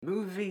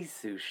Movie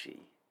Sushi,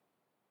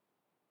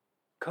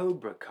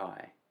 Cobra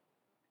Kai,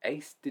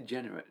 Ace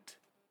Degenerate.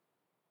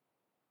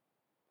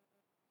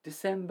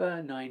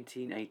 December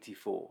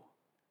 1984.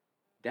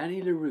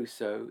 Danny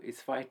LaRusso is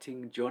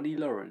fighting Johnny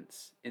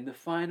Lawrence in the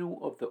final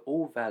of the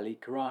All Valley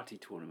Karate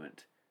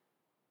Tournament.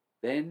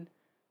 Then,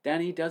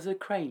 Danny does a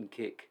crane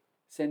kick,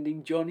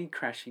 sending Johnny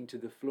crashing to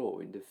the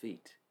floor in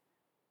defeat.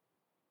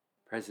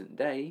 Present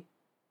day,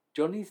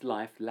 Johnny's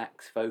life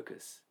lacks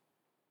focus.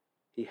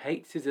 He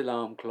hates his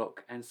alarm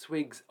clock and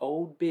swigs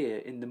old beer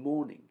in the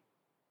morning.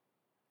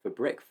 For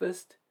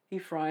breakfast, he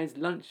fries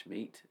lunch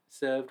meat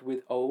served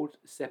with old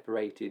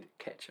separated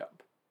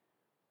ketchup.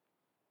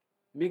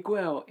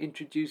 Miguel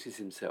introduces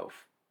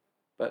himself,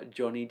 but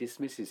Johnny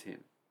dismisses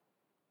him.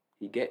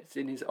 He gets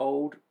in his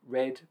old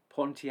red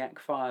Pontiac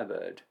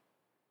Firebird.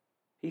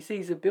 He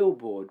sees a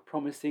billboard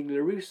promising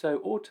LaRusso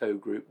Auto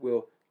Group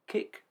will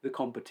kick the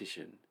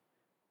competition.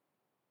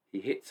 He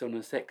hits on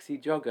a sexy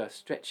jogger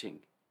stretching.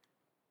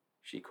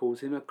 She calls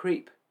him a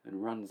creep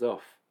and runs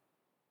off.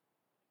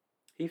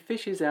 He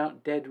fishes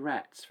out dead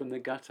rats from the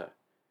gutter,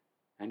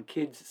 and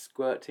kids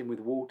squirt him with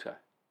water.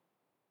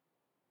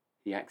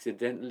 He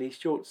accidentally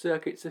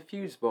short-circuits a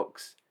fuse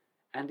box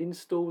and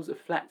installs a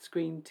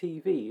flat-screen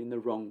TV in the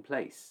wrong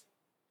place.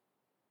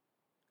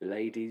 The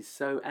lady's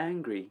so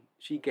angry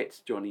she gets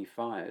Johnny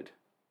fired.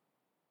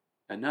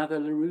 Another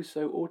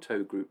LaRusso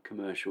Auto Group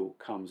commercial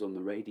comes on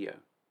the radio.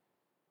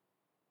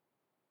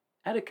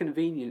 At a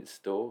convenience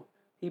store,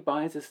 he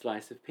buys a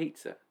slice of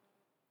pizza,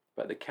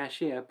 but the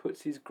cashier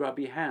puts his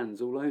grubby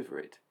hands all over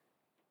it.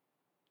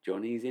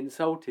 Johnny's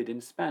insulted in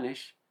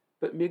Spanish,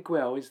 but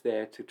Miguel is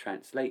there to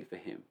translate for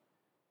him.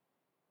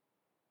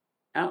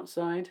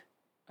 Outside,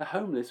 a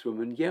homeless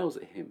woman yells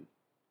at him.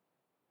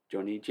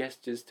 Johnny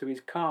gestures to his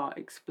car,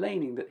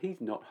 explaining that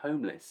he's not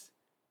homeless.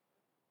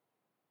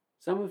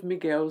 Some of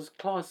Miguel's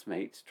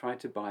classmates try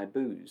to buy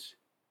booze.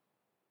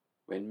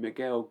 When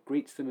Miguel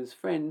greets them as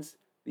friends,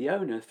 the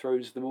owner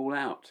throws them all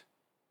out.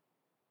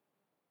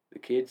 The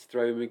kids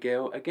throw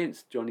Miguel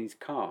against Johnny's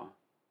car.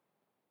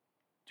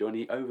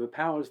 Johnny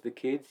overpowers the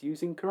kids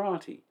using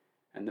karate,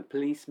 and the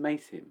police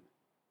mace him.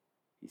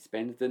 He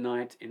spends the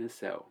night in a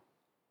cell.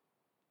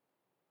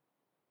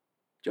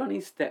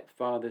 Johnny's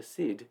stepfather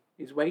Sid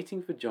is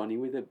waiting for Johnny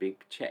with a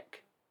big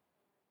check.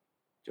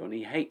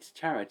 Johnny hates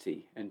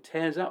charity and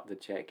tears up the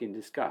check in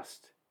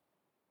disgust.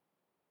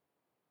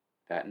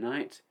 That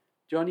night,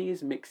 Johnny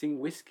is mixing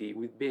whiskey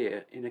with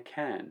beer in a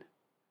can.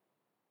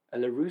 A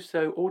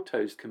LaRusso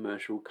Autos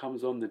commercial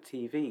comes on the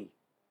TV.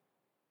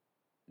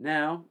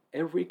 Now,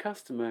 every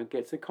customer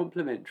gets a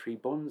complimentary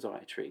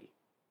bonsai tree.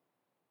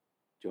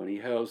 Johnny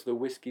hurls the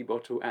whiskey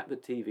bottle at the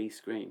TV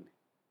screen.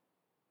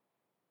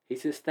 He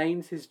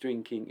sustains his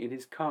drinking in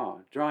his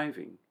car,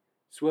 driving,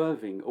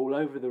 swerving all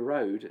over the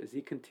road as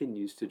he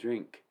continues to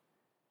drink.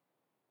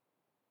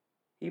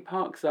 He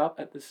parks up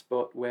at the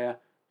spot where,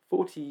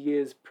 40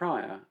 years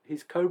prior,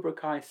 his Cobra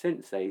Kai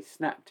sensei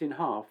snapped in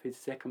half his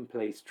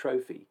second-place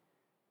trophy,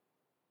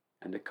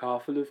 and a car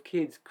full of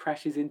kids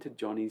crashes into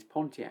Johnny's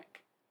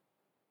Pontiac.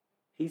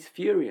 He's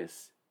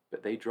furious,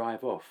 but they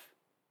drive off.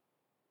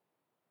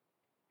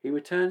 He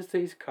returns to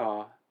his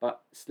car,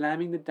 but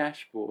slamming the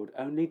dashboard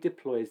only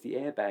deploys the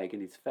airbag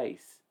in his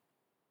face.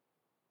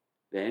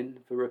 Then,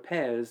 for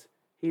repairs,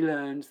 he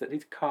learns that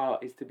his car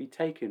is to be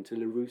taken to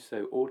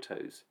LaRusso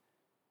Autos.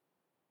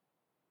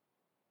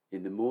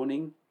 In the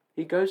morning,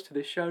 he goes to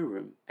the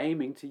showroom,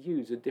 aiming to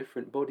use a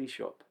different body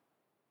shop.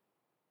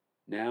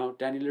 Now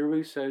Danny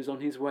LaRusso's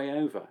on his way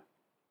over.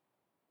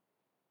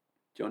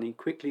 Johnny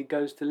quickly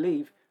goes to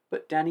leave,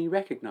 but Danny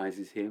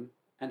recognizes him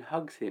and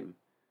hugs him.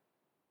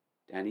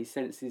 Danny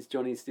senses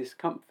Johnny's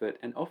discomfort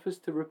and offers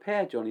to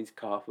repair Johnny's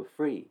car for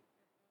free,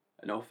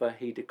 an offer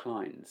he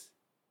declines.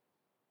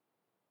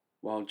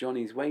 While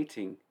Johnny's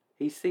waiting,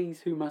 he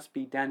sees who must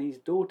be Danny's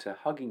daughter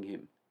hugging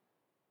him.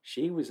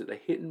 She was at the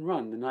hit and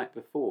run the night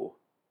before.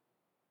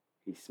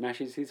 He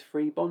smashes his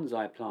free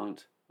bonsai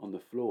plant on the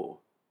floor.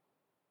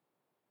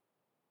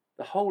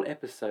 The whole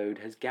episode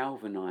has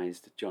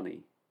galvanized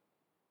Johnny.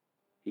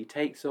 He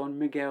takes on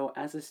Miguel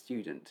as a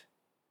student.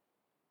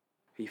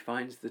 He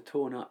finds the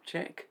torn-up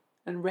check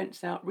and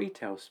rents out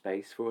retail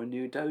space for a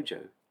new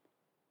dojo.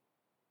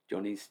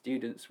 Johnny's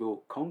students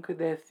will conquer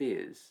their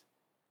fears,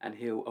 and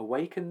he'll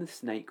awaken the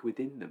snake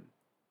within them.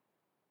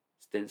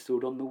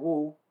 Stenciled on the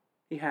wall,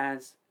 he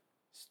has,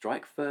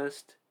 "Strike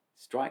first,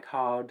 strike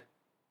hard,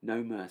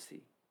 no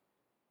mercy."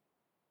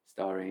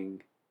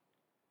 Starring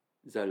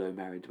Xolo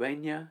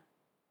Maridueña,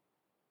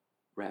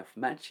 Ralph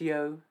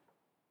Macchio,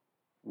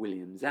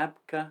 William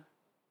Zabka.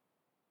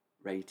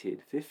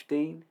 Rated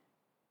 15.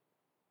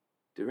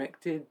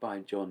 Directed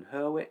by John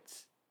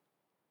Hurwitz.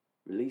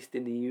 Released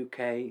in the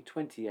UK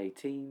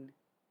 2018.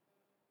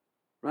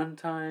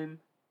 Runtime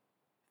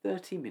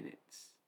 30 minutes.